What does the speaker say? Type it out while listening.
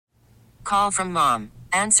call from mom.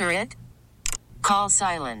 Answer it. Call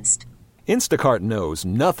silenced. Instacart knows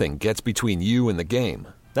nothing gets between you and the game.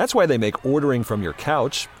 That's why they make ordering from your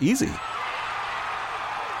couch easy.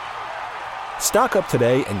 Stock up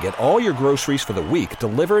today and get all your groceries for the week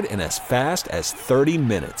delivered in as fast as 30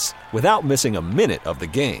 minutes without missing a minute of the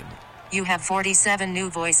game. You have 47 new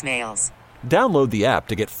voicemails. Download the app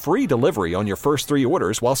to get free delivery on your first 3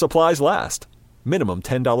 orders while supplies last. Minimum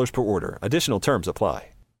 $10 per order. Additional terms apply.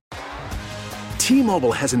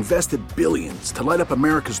 T-Mobile has invested billions to light up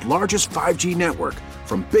America's largest 5G network,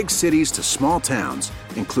 from big cities to small towns,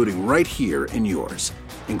 including right here in yours.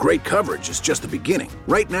 And great coverage is just the beginning.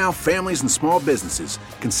 Right now, families and small businesses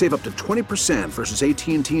can save up to 20% versus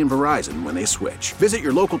AT&T and Verizon when they switch. Visit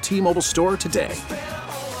your local T-Mobile store today.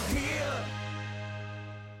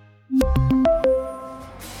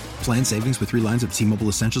 Plan savings with 3 lines of T-Mobile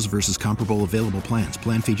Essentials versus comparable available plans.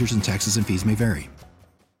 Plan features and taxes and fees may vary.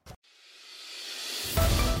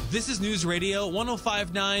 This is News Radio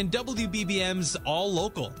 105.9 WBBM's All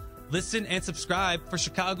Local. Listen and subscribe for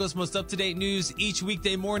Chicago's most up-to-date news each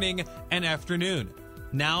weekday morning and afternoon.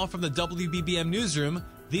 Now from the WBBM Newsroom,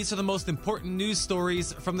 these are the most important news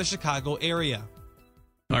stories from the Chicago area.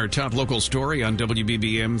 Our top local story on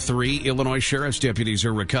WBBM 3, Illinois sheriff's deputies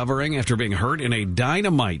are recovering after being hurt in a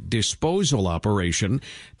dynamite disposal operation.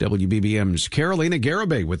 WBBM's Carolina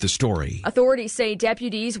Garibay with the story. Authorities say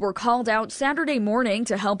deputies were called out Saturday morning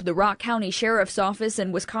to help the Rock County Sheriff's Office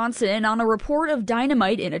in Wisconsin on a report of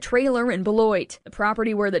dynamite in a trailer in Beloit. The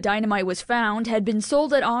property where the dynamite was found had been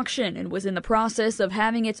sold at auction and was in the process of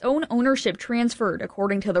having its own ownership transferred,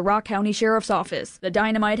 according to the Rock County Sheriff's Office. The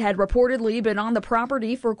dynamite had reportedly been on the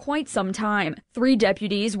property for quite some time. 3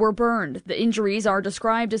 deputies were burned. The injuries are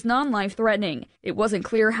described as non-life-threatening. It wasn't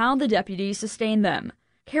clear how the deputies sustained them.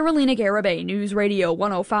 Carolina Garibay, News Radio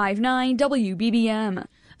 105.9 WBBM.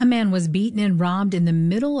 A man was beaten and robbed in the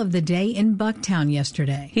middle of the day in Bucktown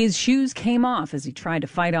yesterday. His shoes came off as he tried to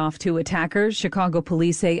fight off 2 attackers. Chicago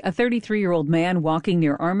police say a 33-year-old man walking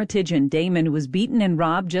near Armitage and Damon was beaten and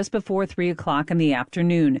robbed just before 3 o'clock in the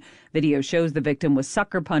afternoon. Video shows the victim was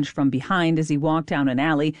sucker punched from behind as he walked down an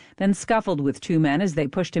alley, then scuffled with 2 men as they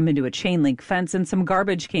pushed him into a chain-link fence and some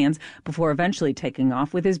garbage cans before eventually taking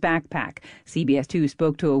off with his backpack. CBS 2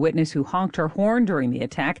 spoke to a witness who honked her horn during the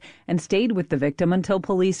attack and stayed with the victim until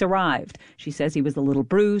police arrived. She says he was a little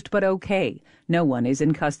bruised, but okay. No one is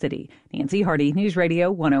in custody. Nancy Hardy, News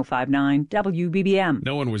Radio 105.9 WBBM.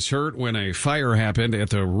 No one was hurt when a fire happened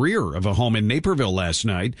at the rear of a home in Naperville last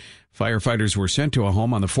night. Firefighters were sent to a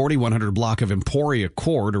home on the 4100 block of Emporia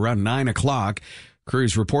Court around 9 o'clock.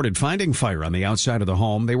 Crews reported finding fire on the outside of the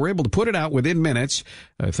home. They were able to put it out within minutes.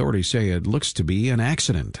 Authorities say it looks to be an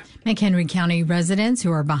accident. McHenry County residents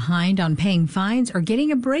who are behind on paying fines are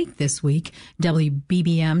getting a break this week.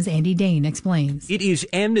 WBBM's Andy Dane explains. It is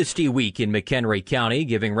Amnesty Week in McHenry County,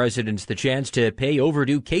 giving residents the chance to pay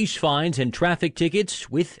overdue case fines and traffic tickets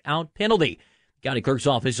without penalty. County Clerk's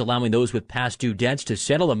office allowing those with past due debts to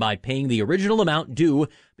settle them by paying the original amount due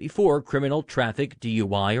before criminal, traffic,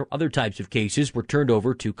 DUI, or other types of cases were turned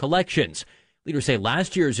over to collections. Leaders say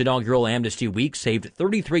last year's inaugural Amnesty Week saved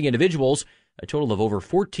 33 individuals a total of over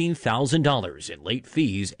 $14,000 in late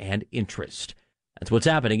fees and interest. That's what's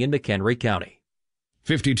happening in McHenry County.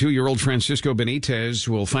 52-year-old Francisco Benitez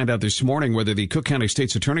will find out this morning whether the Cook County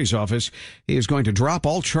State's Attorney's Office is going to drop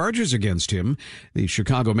all charges against him. The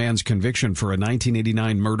Chicago man's conviction for a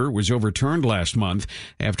 1989 murder was overturned last month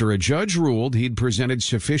after a judge ruled he'd presented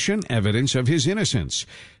sufficient evidence of his innocence.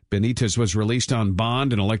 Benitez was released on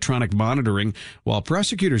bond and electronic monitoring while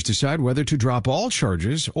prosecutors decide whether to drop all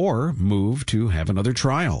charges or move to have another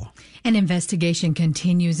trial. An investigation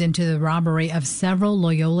continues into the robbery of several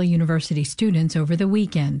Loyola University students over the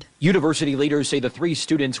weekend. University leaders say the 3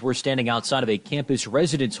 students were standing outside of a campus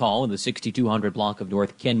residence hall in the 6200 block of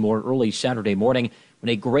North Kenmore early Saturday morning when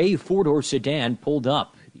a gray 4-door sedan pulled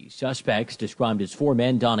up. The suspects, described as 4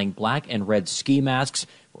 men donning black and red ski masks,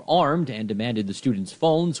 were armed and demanded the students'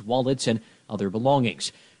 phones, wallets, and other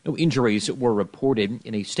belongings. No injuries were reported.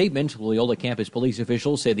 In a statement, Loyola campus police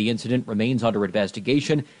officials say the incident remains under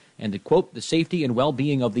investigation and that, quote, the safety and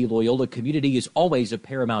well-being of the Loyola community is always of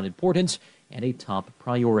paramount importance and a top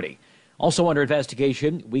priority. Also under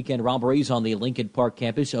investigation, weekend robberies on the Lincoln Park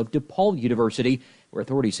campus of DePaul University, where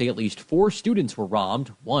authorities say at least 4 students were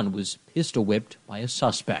robbed. 1 was pistol-whipped by a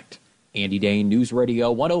suspect. Andy Dane, News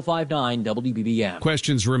Radio 105.9 WBBM.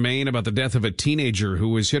 Questions remain about the death of a teenager who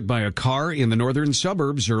was hit by a car in the northern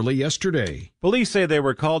suburbs early yesterday. Police say they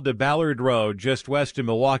were called to Ballard Road, just west of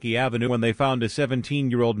Milwaukee Avenue, when they found a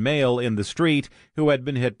 17-year-old male in the street who had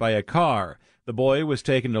been hit by a car. The The boy was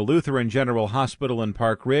taken to Lutheran General Hospital in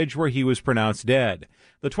Park Ridge, where he was pronounced dead.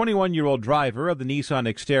 The 21-year-old driver of the Nissan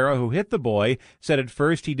Xterra who hit the boy said at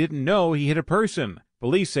first he didn't know he hit a person.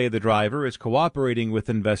 Police say the driver is cooperating with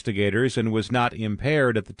investigators and was not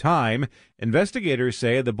impaired at the time. Investigators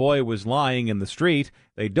say the boy was lying in the street.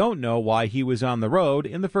 They don't know why he was on the road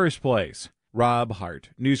in the first place. Rob Hart,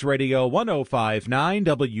 News Radio 105.9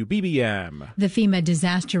 WBBM. The FEMA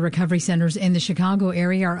disaster recovery centers in the Chicago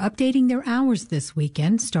area are updating their hours this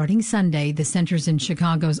weekend. Starting Sunday, the centers in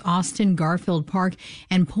Chicago's Austin, Garfield Park,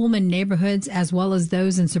 and Pullman neighborhoods, as well as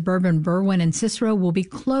those in suburban Berwyn and Cicero, will be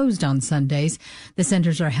closed on Sundays. The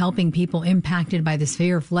centers are helping people impacted by the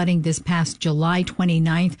severe flooding this past July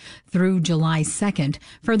 29th through July 2nd.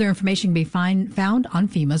 Further information can be found on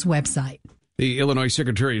FEMA's website. The Illinois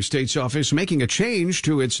Secretary of State's office making a change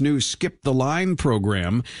to its new Skip the Line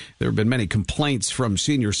program. There have been many complaints from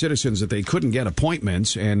senior citizens that they couldn't get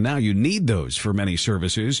appointments, and now you need those for many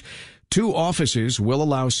services. 2 offices will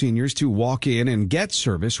allow seniors to walk in and get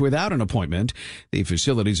service without an appointment. The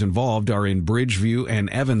facilities involved are in Bridgeview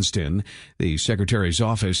and Evanston. The Secretary's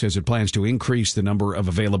office says it plans to increase the number of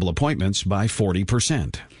available appointments by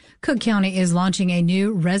 40%. Cook County is launching a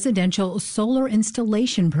new residential solar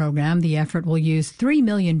installation program. The effort will use $3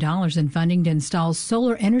 million in funding to install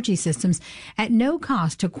solar energy systems at no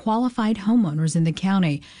cost to qualified homeowners in the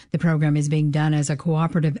county. The program is being done as a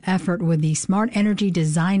cooperative effort with the Smart Energy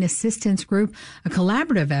Design Assistance Group, a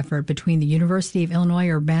collaborative effort between the University of Illinois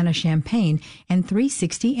Urbana-Champaign and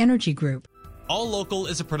 360 Energy Group. All Local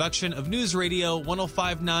is a production of News Radio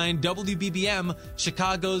 105.9 WBBM,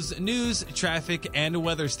 Chicago's news, traffic, and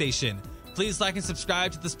weather station. Please like and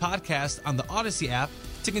subscribe to this podcast on the Odyssey app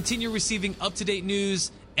to continue receiving up-to-date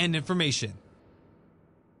news and information.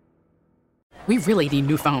 We really need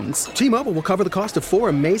new phones. T-Mobile will cover the cost of 4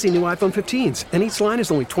 amazing new iPhone 15s, and each line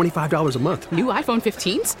is only $25 a month. New iPhone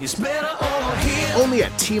 15s? It's better over here. Only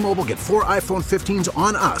at T-Mobile, get 4 iPhone 15s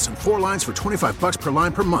on us and 4 lines for $25 per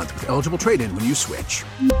line per month with eligible trade-in when you switch.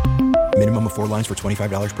 Minimum of 4 lines for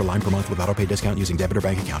 $25 per line per month with autopay discount using debit or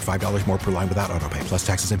bank account. $5 more per line without autopay, plus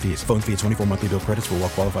taxes and fees. Phone fee at 24 monthly bill credits for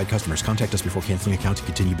well-qualified customers. Contact us before canceling account to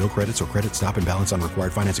continue bill credits or credit stop and balance on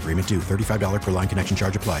required finance agreement due. $35 per line connection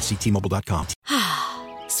charge applies. See T-Mobile.com.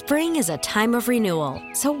 Spring is a time of renewal,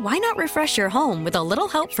 so why not refresh your home with a little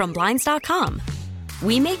help from Blinds.com?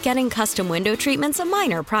 We make getting custom window treatments a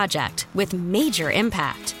minor project with major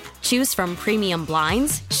impact. Choose from premium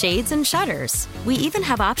blinds, shades, and shutters. We even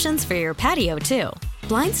have options for your patio, too.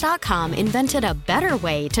 Blinds.com invented a better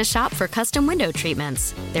way to shop for custom window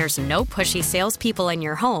treatments. There's no pushy salespeople in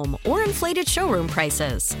your home or inflated showroom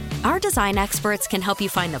prices. Our design experts can help you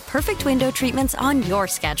find the perfect window treatments on your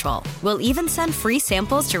schedule. We'll even send free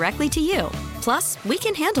samples directly to you. Plus, we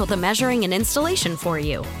can handle the measuring and installation for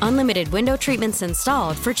you. Unlimited window treatments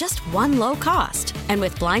installed for just one low cost. And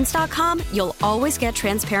with Blinds.com, you'll always get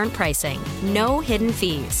transparent pricing. No hidden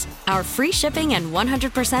fees. Our free shipping and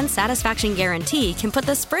 100% satisfaction guarantee can put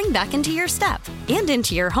the spring back into your step and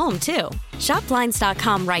into your home, too. Shop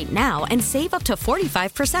Blinds.com right now and save up to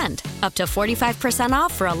 45%. Up to 45%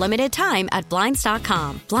 off for a limited time at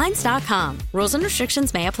Blinds.com. Blinds.com. Rules and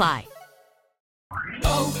restrictions may apply.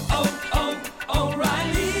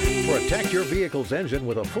 Protect your vehicle's engine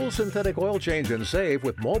with a full synthetic oil change and save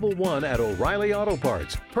with Mobile One at O'Reilly Auto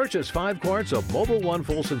Parts. Purchase 5 quarts of Mobile One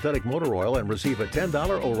full synthetic motor oil and receive a $10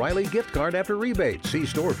 O'Reilly gift card after rebate. See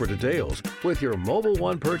store for details. With your Mobile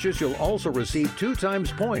One purchase, you'll also receive 2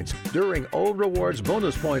 times points during O Rewards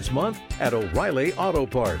Bonus Points Month at O'Reilly Auto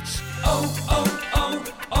Parts.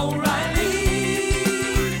 O'Reilly.